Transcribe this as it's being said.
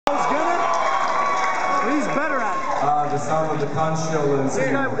He's better at it. The sound of the conch shell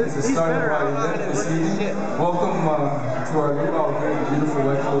is the start of our event this evening. Welcome to our luau here in the beautiful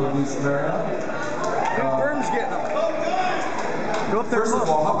Waikolo Beach Marriott. Worm's getting them. Go up there. First of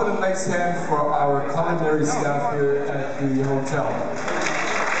all, how about a nice hand for our culinary staff here at the hotel?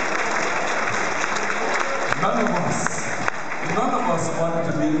 None of us wanted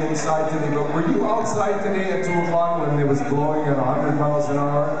to be inside today, but were you outside today at 2 o'clock when it was blowing at 100 miles an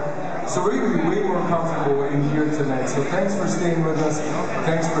hour? So we're going to be way more comfortable in here tonight. So thanks for staying with us.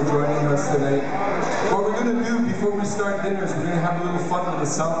 Thanks for joining us tonight. What we're going to do before we start dinner is we're going to have a little fun with the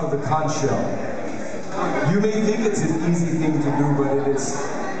sound of the conch shell. You may think it's an easy thing to do, but it is,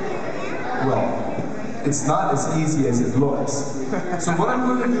 well, it's not as easy as it looks. So what I'm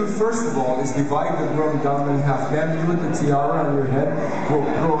going to do first of all is divide the room down in half. Man, you with the tiara on your head will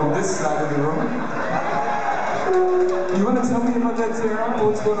go on this side of the room. You want to tell me about that tiara?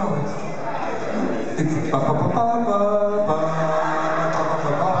 What's going on?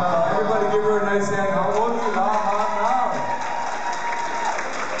 Everybody give her a nice hand. How old are you now?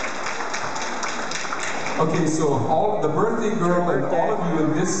 Okay, so all the birthday girl and all of you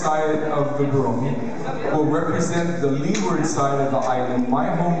in this side of the room will represent the leeward side of the island, my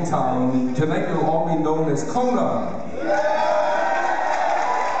hometown. Tonight you'll all be known as Kona.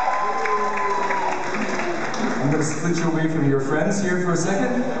 I'm going to split you away from your friends here for a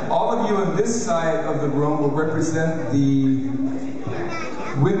second. All of you on this side of the room will represent the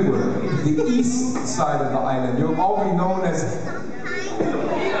windward, the east side of the island. You'll all be known as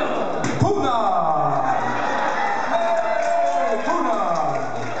Puna.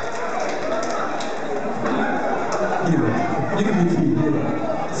 You can be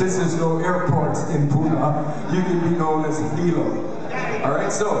Hilo. Since there's no airports in Puna, you can be known as Hilo.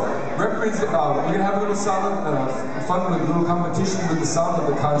 Alright, so we're going to have a little sound, fun with a little competition with the sound of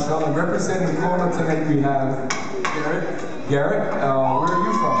the conch shell. And representing Kona tonight we have Garrett. Garrett, where are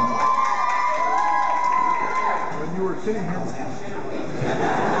you from? When you were sitting here.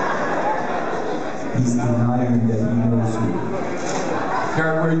 He's denying that he knows you.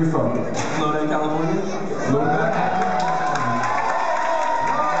 Garrett, where are you from? Lodi, California. Lodi?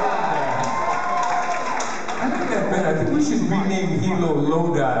 I think we should rename Hilo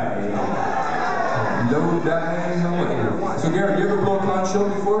Lodi. Lodi. So Garrett, you ever blow a conch shell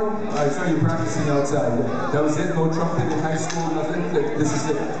before? I saw you practicing outside. That was it? No trumpet in high school, nothing? This is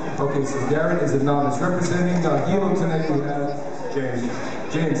it. Okay, so Garrett is a novice. Representing Hilo tonight we have James.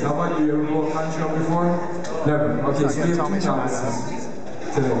 James, how about you? You ever blow a conch shell before? Never. Okay, so we have 2 novices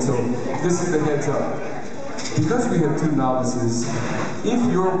tonight. So this is the heads up. Because we have 2 novices, if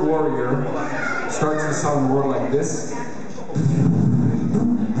your warrior starts to sound more like this,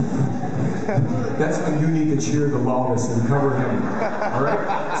 that's when you need to cheer the loudest and cover him.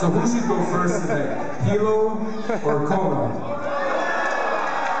 Alright? So who should go first tonight? Hilo or Kona?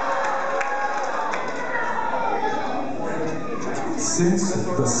 Since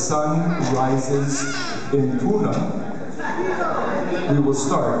the sun rises in Puna, we will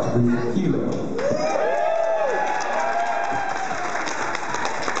start with Hilo.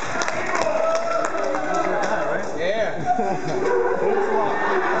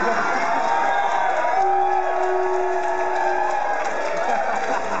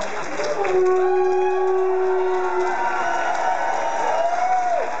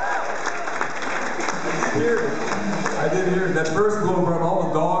 I did hear that first blow brought all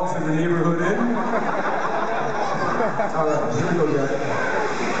the dogs in the neighborhood in. All right, here we go, guys.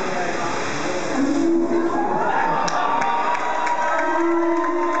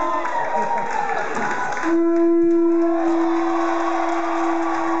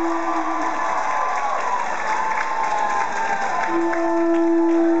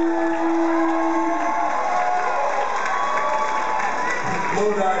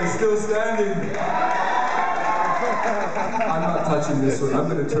 Lodi is still standing. I'm not touching this one. I'm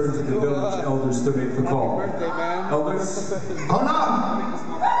going to turn to the village elders to make the call. Elders? Hold on!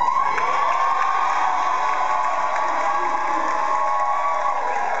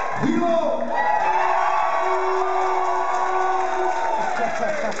 Hilo!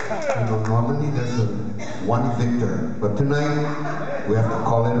 Normally there's one victor, but tonight we have to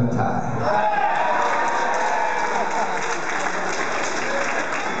call it a tie.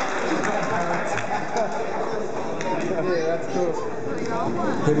 Yeah, that's cool.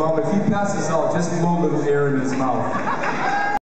 Hey, Mom, if he passes out, just blow a little air in his mouth.